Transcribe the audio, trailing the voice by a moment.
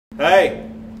Hey,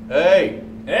 Hey,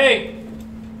 Hey,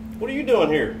 what are you doing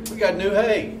here? we got new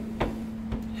hay.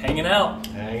 hanging out.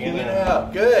 Hanging Get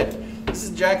out. Good. This is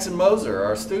Jackson Moser,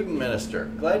 our student minister.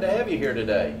 Glad to have you here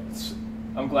today.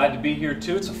 I'm glad to be here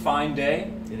too. It's a fine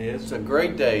day. It It's is. a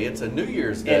great day. It's a New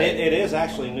Year's And Day. it is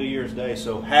actually New Year's Day,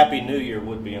 so Happy New Year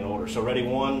would be in order. So ready,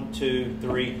 1, 2,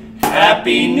 3.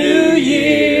 Happy New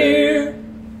Year!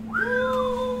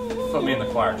 Put me in the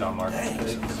choir, John Mark.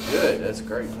 Good. That's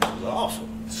great. That was awesome.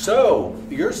 So,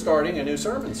 you're starting a new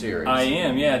sermon series. I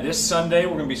am, yeah. This Sunday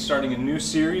we're going to be starting a new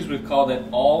series. We've called it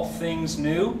All Things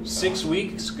New. 6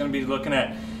 weeks. Going to be looking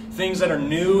at things that are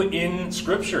new in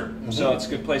Scripture. So it's a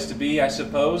good place to be, I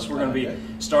suppose. We're going to be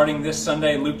starting this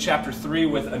Sunday, Luke chapter 3,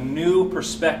 with a new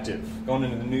perspective. Going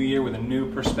into the new year with a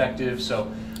new perspective. So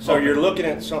You're looking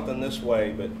at something this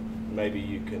way, but maybe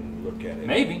you can look at it.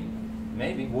 Maybe.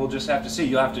 We'll just have to see.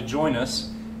 You'll have to join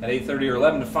us at 8:30 or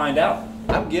 11 to find out.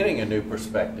 I'm getting a new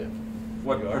perspective.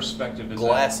 What perspective is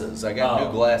Glasses. I got Oh,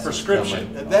 new glasses.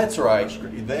 prescription. coming. That's right.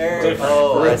 There. Different.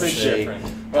 Oh, I Really see. different.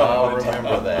 I'll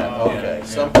remember that. Okay, Yeah.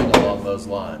 something along those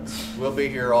lines. We'll be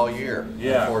here all year,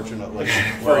 Yeah. unfortunately,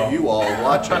 for you all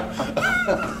watching.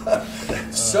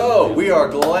 So, we are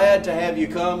glad to have you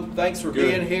come. Thanks for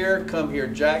being here. Come hear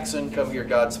Jackson. Come hear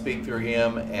God speak through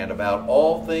him and about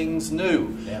all things new.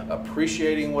 Yeah.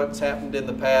 Appreciating what's happened in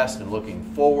the past and looking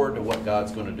forward to what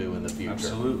God's going to do in the future.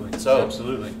 Absolutely. So,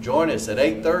 Absolutely. join us at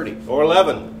 8:30. Or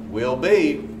 11. We'll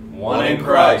be One in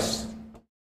Christ.